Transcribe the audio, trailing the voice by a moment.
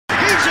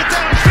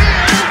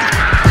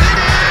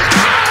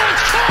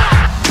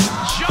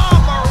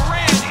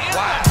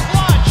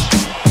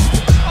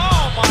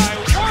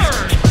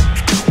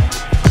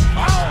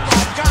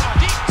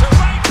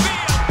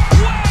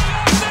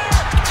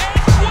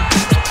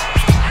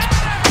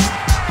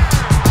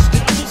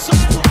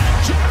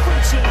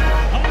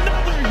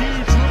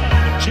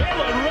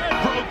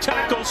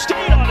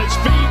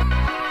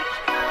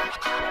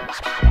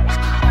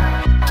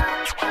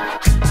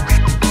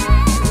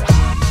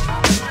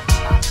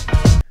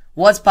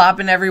What's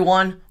poppin',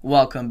 everyone?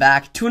 Welcome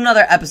back to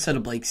another episode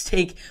of Blake's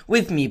Take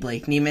with me,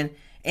 Blake Neiman.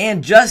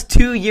 And just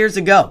 2 years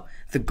ago,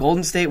 the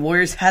Golden State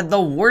Warriors had the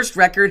worst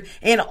record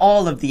in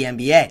all of the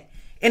NBA.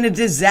 In a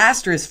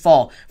disastrous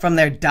fall from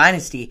their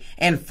dynasty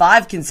and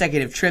 5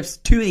 consecutive trips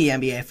to the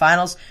NBA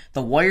Finals,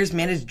 the Warriors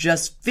managed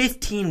just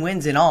 15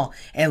 wins in all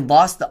and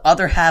lost the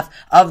other half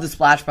of the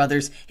Splash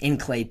Brothers in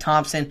Klay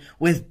Thompson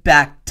with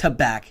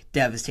back-to-back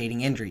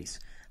devastating injuries.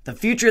 The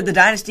future of the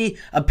dynasty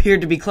appeared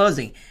to be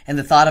closing, and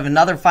the thought of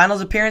another finals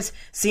appearance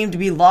seemed to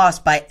be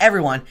lost by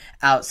everyone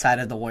outside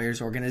of the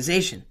Warriors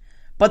organization.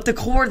 But the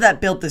core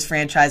that built this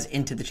franchise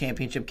into the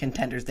championship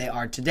contenders they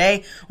are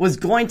today was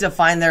going to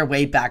find their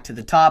way back to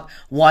the top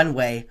one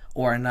way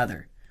or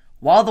another.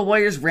 While the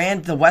Warriors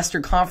ran the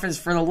Western Conference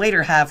for the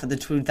later half of the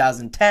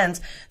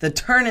 2010s, the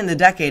turn in the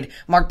decade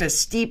marked a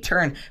steep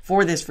turn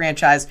for this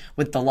franchise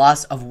with the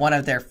loss of one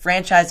of their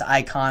franchise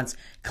icons,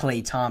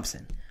 Klay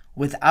Thompson.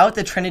 Without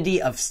the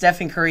trinity of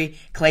Stephen Curry,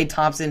 Klay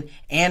Thompson,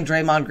 and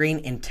Draymond Green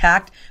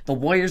intact, the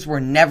Warriors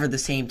were never the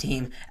same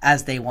team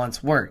as they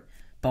once were.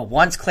 But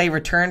once Klay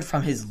returned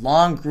from his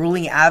long,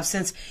 grueling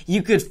absence,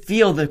 you could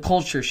feel the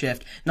culture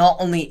shift not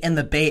only in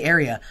the Bay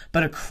Area,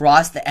 but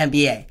across the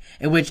NBA,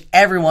 in which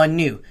everyone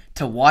knew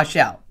to watch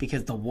out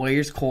because the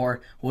Warriors core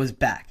was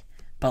back.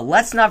 But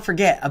let's not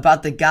forget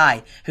about the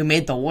guy who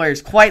made the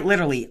Warriors quite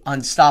literally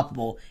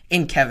unstoppable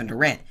in Kevin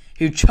Durant,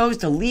 who chose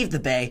to leave the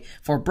Bay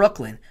for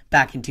Brooklyn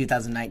back in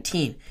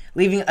 2019,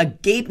 leaving a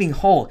gaping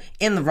hole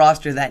in the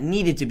roster that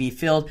needed to be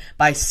filled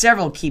by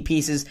several key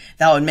pieces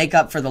that would make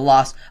up for the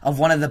loss of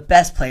one of the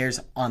best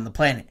players on the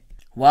planet.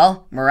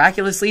 Well,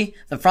 miraculously,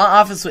 the front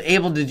office was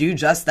able to do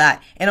just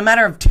that in a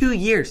matter of 2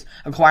 years,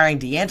 acquiring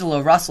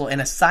D'Angelo Russell in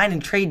a sign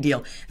and trade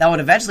deal that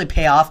would eventually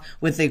pay off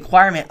with the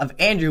acquirement of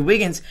Andrew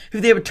Wiggins, who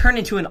they would turn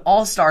into an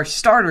all-star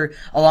starter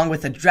along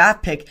with a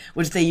draft pick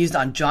which they used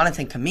on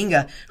Jonathan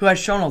Kuminga, who has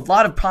shown a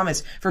lot of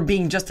promise for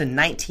being just a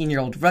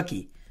 19-year-old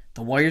rookie.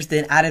 The Warriors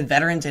then added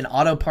veterans in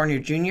Otto Porter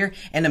Jr.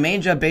 and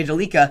Nemanja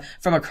Bjelica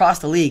from across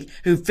the league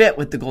who fit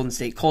with the Golden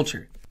State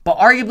culture. But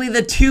arguably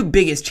the two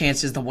biggest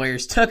chances the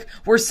Warriors took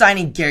were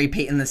signing Gary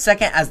Payton II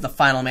as the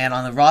final man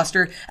on the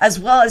roster, as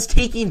well as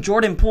taking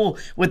Jordan Poole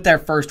with their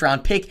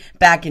first-round pick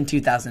back in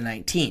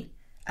 2019.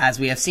 As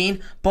we have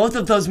seen, both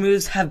of those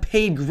moves have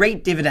paid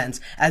great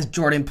dividends as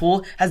Jordan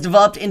Poole has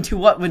developed into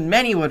what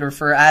many would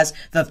refer as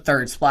the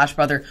third Splash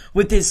Brother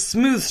with his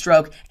smooth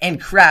stroke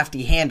and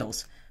crafty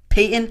handles.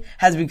 Payton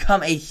has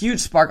become a huge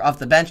spark off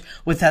the bench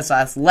with his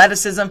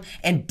athleticism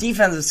and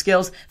defensive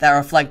skills that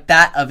reflect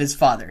that of his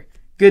father.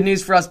 Good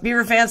news for us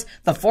Beaver fans,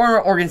 the former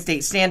Oregon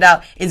State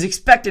standout is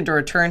expected to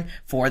return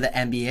for the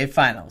NBA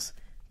Finals.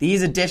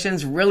 These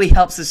additions really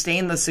helped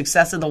sustain the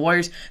success of the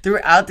Warriors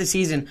throughout the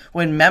season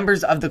when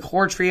members of the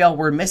core trio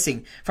were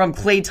missing, from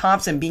Klay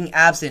Thompson being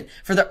absent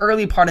for the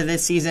early part of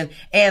this season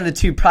and the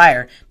two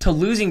prior, to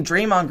losing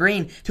Draymond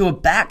Green to a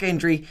back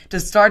injury to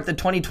start the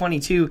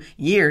 2022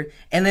 year,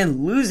 and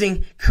then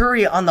losing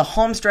Curry on the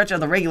home stretch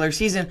of the regular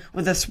season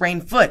with a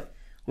sprained foot.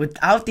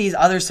 Without these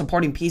other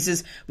supporting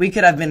pieces, we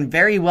could have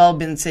very well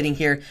been sitting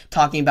here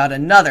talking about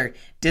another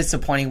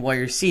disappointing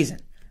Warriors season.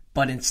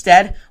 But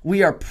instead,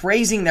 we are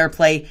praising their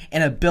play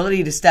and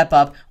ability to step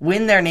up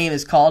when their name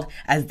is called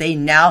as they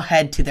now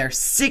head to their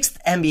 6th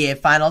NBA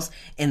Finals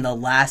in the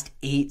last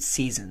 8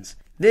 seasons.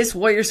 This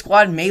Warriors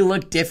squad may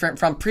look different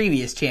from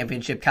previous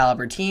championship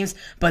caliber teams,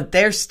 but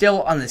they're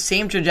still on the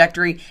same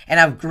trajectory and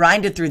have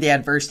grinded through the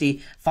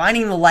adversity,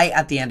 finding the light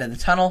at the end of the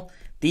tunnel.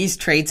 These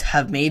traits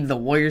have made the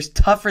Warriors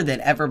tougher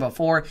than ever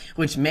before,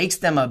 which makes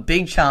them a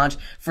big challenge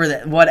for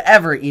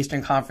whatever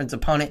Eastern Conference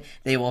opponent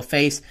they will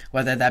face,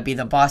 whether that be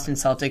the Boston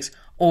Celtics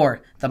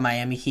or the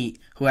Miami Heat,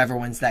 whoever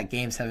wins that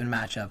Game 7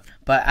 matchup.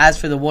 But as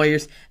for the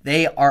Warriors,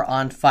 they are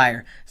on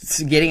fire.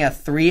 Getting a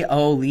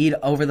 3-0 lead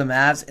over the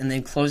Mavs and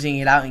then closing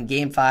it out in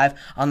Game 5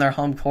 on their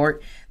home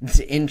court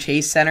in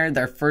Chase Center,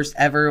 their first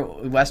ever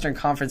Western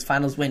Conference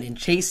Finals win in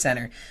Chase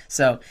Center.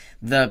 So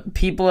the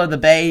people of the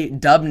Bay,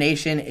 Dub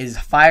Nation, is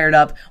fired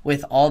up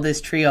with all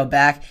this trio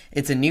back.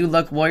 It's a new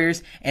look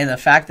Warriors, and the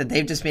fact that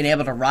they've just been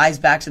able to rise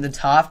back to the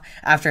top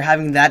after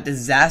having that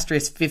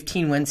disastrous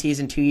 15-win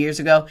season 2 years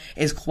ago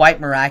is quite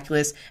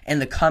miraculous.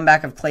 And the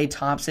comeback of Klay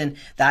Thompson,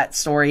 that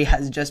story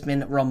has just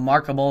been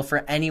remarkable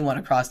for anyone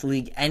across the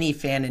league, any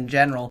fan in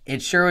general.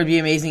 It sure would be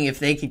amazing if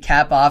they could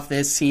cap off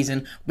this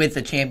season with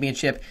the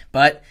championship,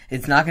 but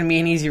it's not going to be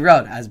an easy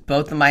road, as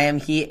both the Miami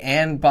Heat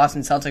and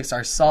Boston Celtics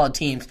are solid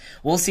teams.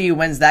 We'll see who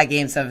wins that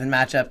Game 7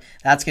 matchup.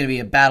 That's going to be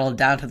a battle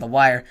down to the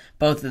wire.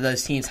 Both of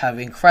those teams have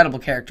incredible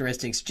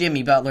characteristics.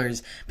 Jimmy Butler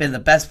has been the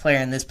best player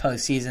in this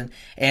postseason,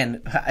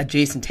 and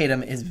Jason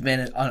Tatum has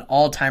been an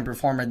all-time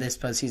performer this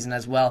postseason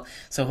as well.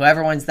 So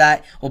whoever wins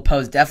that will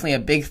pose definitely a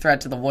big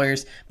threat to the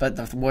Warriors, but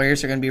the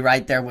Warriors are going to be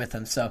right there with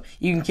them. So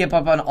you can keep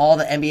up on all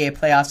the NBA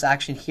playoffs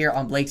action here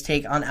on Blake's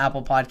Take on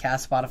Apple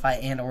Podcasts,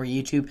 Spotify, and or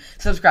YouTube.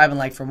 Subscribe and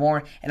like for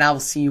more, and I will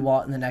see you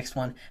all in the next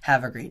one.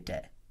 Have a great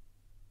day.